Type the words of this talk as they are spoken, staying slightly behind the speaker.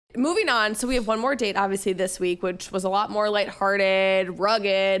Moving on, so we have one more date, obviously, this week, which was a lot more lighthearted,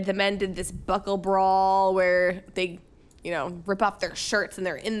 rugged. The men did this buckle brawl where they, rip off their shirts and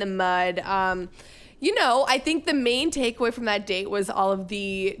they're in the mud. I think the main takeaway from that date was all of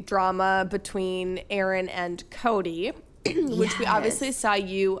the drama between Aaron and Cody, which we obviously saw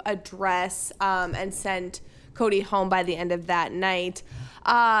you address and send Cody home by the end of that night.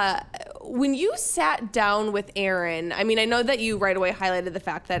 When you sat down with Aaron, I mean, I know that you right away highlighted the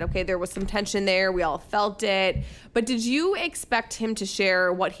fact that, okay, there was some tension there. We all felt it. But did you expect him to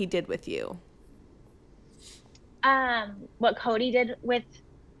share what he did with you? What Cody did with,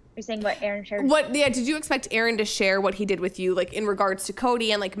 you're saying what Aaron shared? Did you expect Aaron to share what he did with you, like in regards to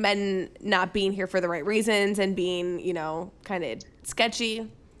Cody and like men not being here for the right reasons and being, kind of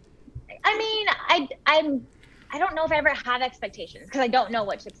sketchy? I mean, I don't know if I ever had expectations because I don't know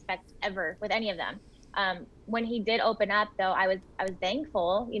what to expect ever with any of them. When he did open up, though, I was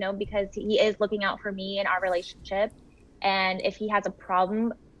thankful, because he is looking out for me and our relationship. And if he has a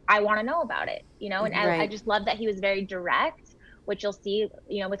problem, I want to know about it, and I just love that he was very direct, which you'll see,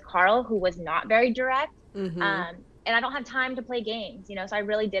 with Carl, who was not very direct. Mm-hmm. And I don't have time to play games, so I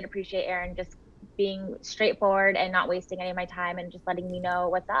really did appreciate Aaron just being straightforward and not wasting any of my time and just letting me know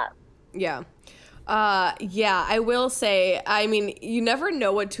what's up. Yeah. I will say, I mean, you never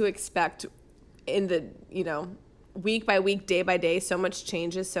know what to expect in the, week by week, day by day. So much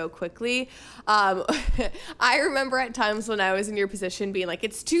changes so quickly. I remember at times when I was in your position being like,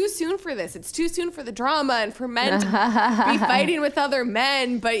 it's too soon for this. It's too soon for the drama and for men to be fighting with other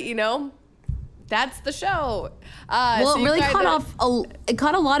men. But, that's the show. Well, it really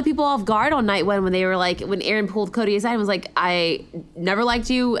caught a lot of people off guard on night one when they were like, when Aaron pulled Cody aside and was like, I never liked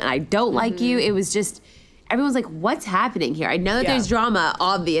you and I don't like you. It was just, everyone's like, what's happening here? I know that there's drama,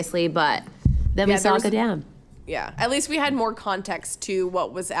 obviously, but then we saw it go down. Yeah, at least we had more context to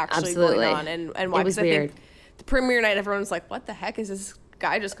what was actually going on and why. It was weird. I think the premiere night, everyone was like, what the heck is this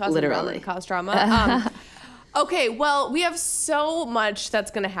guy just causing drama to cause drama? Okay, well, we have so much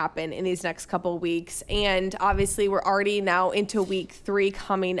that's going to happen in these next couple of weeks, and obviously we're already now into week 3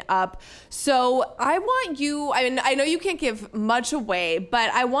 coming up. So I want you, I know you can't give much away,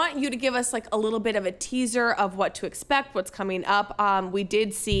 but I want you to give us like a little bit of a teaser of what to expect, what's coming up. We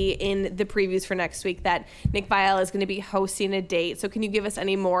did see in the previews for next week that Nick Viall is going to be hosting a date. So can you give us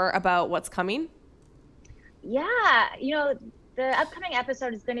any more about what's coming? Yeah, the upcoming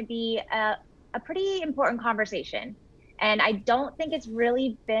episode is going to be a pretty important conversation. And I don't think it's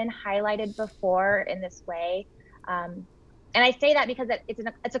really been highlighted before in this way. And I say that because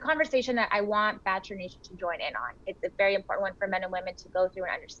it's a conversation that I want Bachelor Nation to join in on. It's a very important one for men and women to go through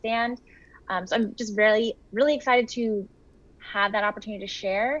and understand. So I'm just really, really excited to have that opportunity to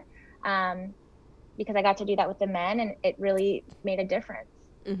share because I got to do that with the men and it really made a difference.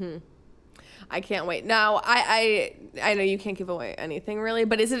 Mm-hmm. I can't wait. Now, I know you can't give away anything really,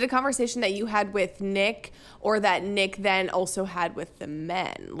 but is it a conversation that you had with Nick or that Nick then also had with the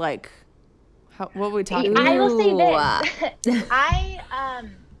men? Like, what were we talking about? I will say this.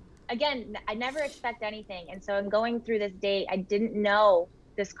 Again, I never expect anything. And so in going through this date, I didn't know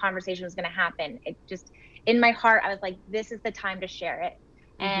this conversation was going to happen. It just, in my heart, I was like, this is the time to share it.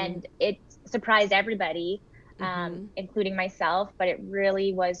 Mm-hmm. And it surprised everybody. Including myself, but it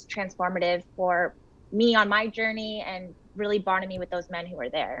really was transformative for me on my journey and really bonded me with those men who were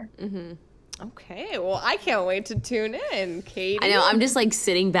there. Mm-hmm. Okay, well, I can't wait to tune in, Katie. I know, I'm just like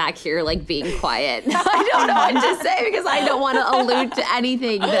sitting back here like being quiet. I don't know what to say because I don't want to allude to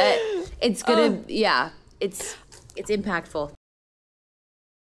anything, but it's gonna, it's impactful.